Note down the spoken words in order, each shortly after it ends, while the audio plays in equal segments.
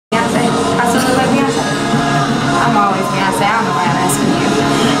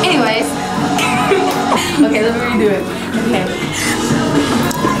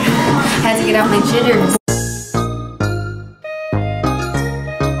the jitters.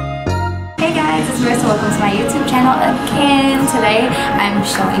 Hey guys, it's Marissa. Welcome to my YouTube channel again. Today I'm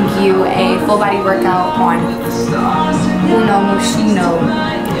showing you a full body workout on Uno Machino.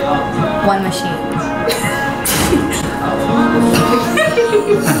 One machine.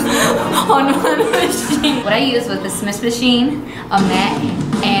 On one machine. What I used was the Smith machine, a mat,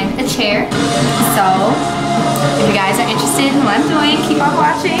 and a chair. So if you guys are interested in what I'm doing, keep on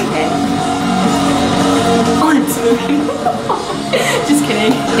watching. Just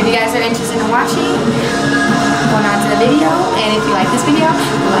kidding. If you guys are interested in watching, going on to the video, and if you like this video,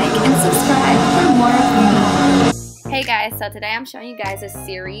 like and subscribe for more of me. Hey guys, so today I'm showing you guys a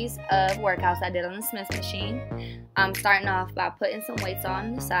series of workouts I did on the Smith machine. I'm starting off by putting some weights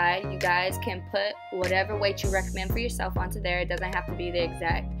on the side. You guys can put whatever weight you recommend for yourself onto there. It doesn't have to be the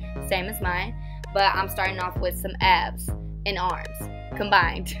exact same as mine, but I'm starting off with some abs and arms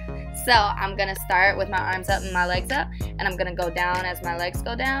combined. So I'm gonna start with my arms up and my legs up, and I'm gonna go down as my legs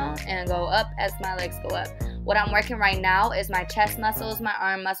go down and go up as my legs go up. What I'm working right now is my chest muscles, my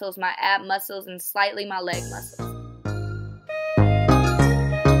arm muscles, my ab muscles, and slightly my leg muscles.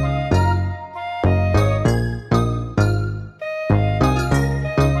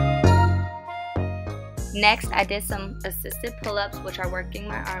 Next, I did some assisted pull-ups, which are working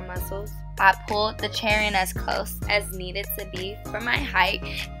my arm muscles. I pulled the chair in as close as needed to be for my height.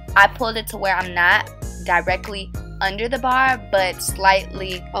 I pulled it to where I'm not directly under the bar, but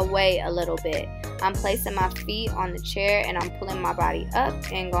slightly away a little bit. I'm placing my feet on the chair and I'm pulling my body up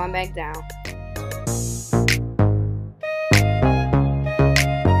and going back down.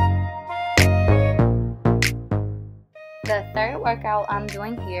 The third workout I'm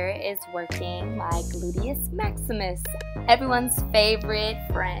doing here is working my gluteus maximus, everyone's favorite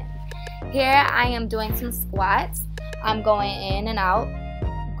friend. Here I am doing some squats. I'm going in and out,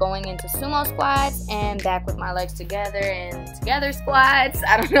 going into sumo squats and back with my legs together and together squats.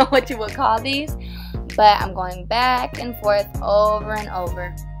 I don't know what you would call these, but I'm going back and forth over and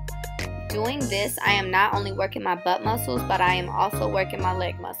over. Doing this, I am not only working my butt muscles, but I am also working my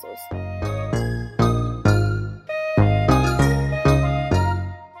leg muscles.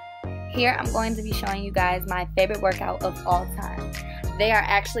 Here I'm going to be showing you guys my favorite workout of all time. They are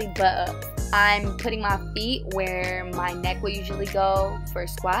actually butt ups. I'm putting my feet where my neck would usually go for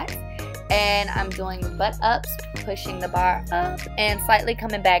squats, and I'm doing butt ups, pushing the bar up and slightly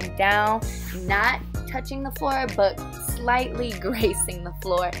coming back down, not touching the floor but slightly gracing the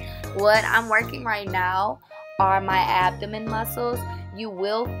floor. What I'm working right now are my abdomen muscles. You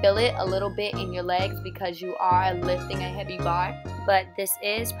will feel it a little bit in your legs because you are lifting a heavy bar, but this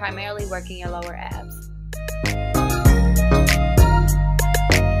is primarily working your lower abs. I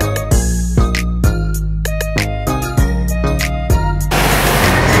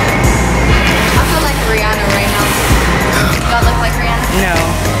feel like Rihanna right now. Do I look like Rihanna?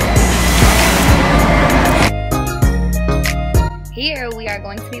 No. Here we are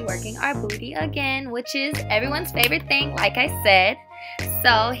going to be working our booty again, which is everyone's favorite thing, like I said.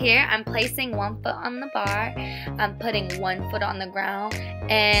 So here I'm placing one foot on the bar, I'm putting one foot on the ground,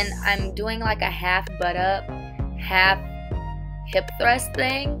 and I'm doing like a half butt up, half hip thrust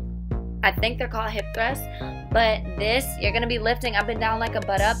thing. I think they're called hip thrusts, but this, you're going to be lifting up and down like a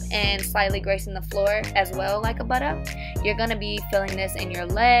butt up and slightly gracing the floor as well like a butt up. You're going to be feeling this in your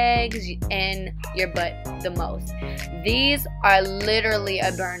legs and your butt the most. These are literally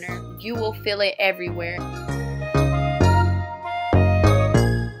a burner. You will feel it everywhere.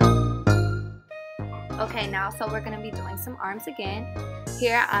 Okay, now so we're going to be doing some arms again.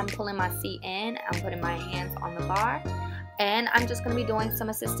 Here I'm pulling my feet in, I'm putting my hands on the bar, and I'm just going to be doing some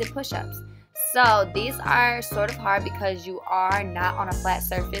assisted push-ups. So these are sort of hard because you are not on a flat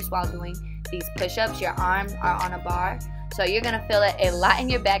surface while doing these push-ups. Your arms are on a bar, so you're going to feel it a lot in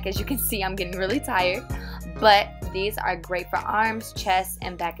your back. As you can see, I'm getting really tired, but these are great for arms, chest,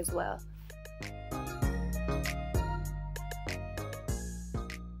 and back as well.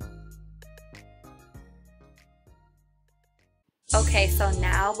 Okay, so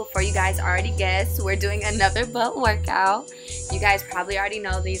now, before you guys already guessed, we're doing another butt workout. You guys probably already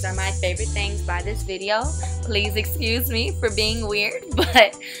know these are my favorite things by this video. Please excuse me for being weird,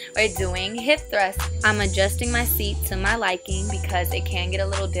 but we're doing hip thrusts. I'm adjusting my seat to my liking because it can get a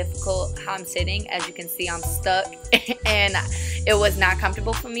little difficult how I'm sitting. As you can see, I'm stuck and it was not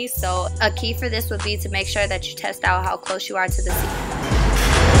comfortable for me. So a key for this would be to make sure that you test out how close you are to the seat.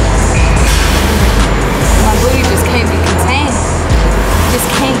 My booty just can't be contained.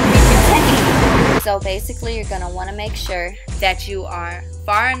 So basically you're going to want to make sure that you are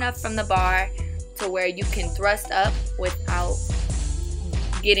far enough from the bar to where you can thrust up without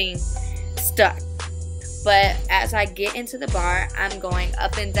getting stuck. But as I get into the bar, I'm going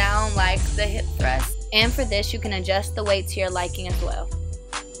up and down like the hip thrust. And for this, you can adjust the weight to your liking as well.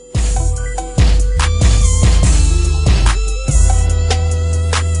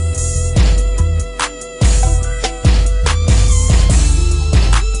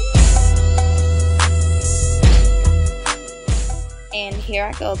 And here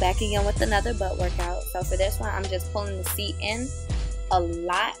I go back again with another butt workout. So for this one, I'm just pulling the seat in a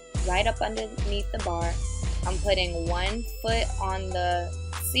lot, right up underneath the bar. I'm putting one foot on the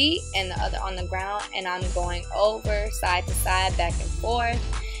seat and the other on the ground, and I'm going over side to side, back and forth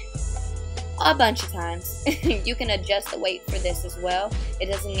a bunch of times. You can adjust the weight for this as well. It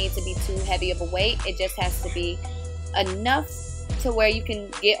doesn't need to be too heavy of a weight. It just has to be enough to where you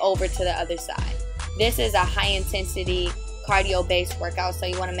can get over to the other side. This is a high intensity cardio based workout, so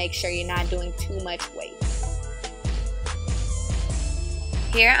you want to make sure you're not doing too much weight.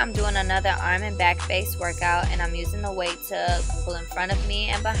 Here I'm doing another arm and back based workout, and I'm using the weight to pull in front of me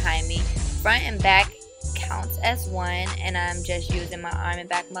and behind me. Front and back counts as one, and I'm just using my arm and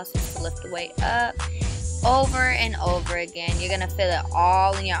back muscles to lift the weight up over and over again. You're gonna feel it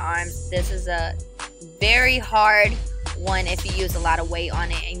all in your arms. This is a very hard one if you use a lot of weight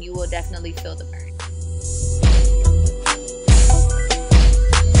on it, and you will definitely feel the burn.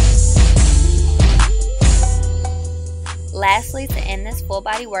 Lastly, to end this full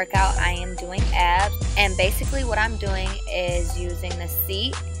body workout, I am doing abs, and basically what I'm doing is using the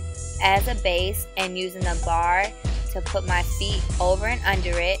seat as a base and using the bar to put my feet over and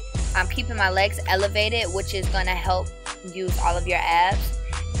under it. I'm keeping my legs elevated, which is going to help use all of your abs,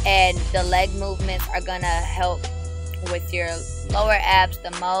 and the leg movements are going to help with your lower abs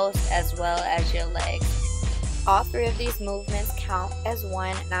the most, as well as your legs. All three of these movements count as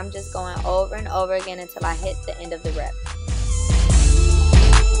one, and I'm just going over and over again until I hit the end of the rep.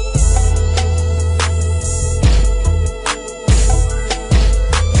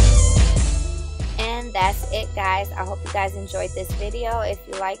 And that's it, guys. I hope you guys enjoyed this video. If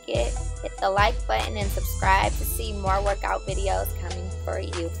you like it, hit the like button and subscribe to see more workout videos coming for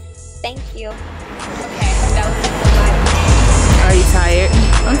you. Thank you. Okay, that was. Are you tired?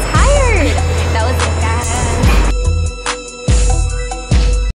 I'm tired.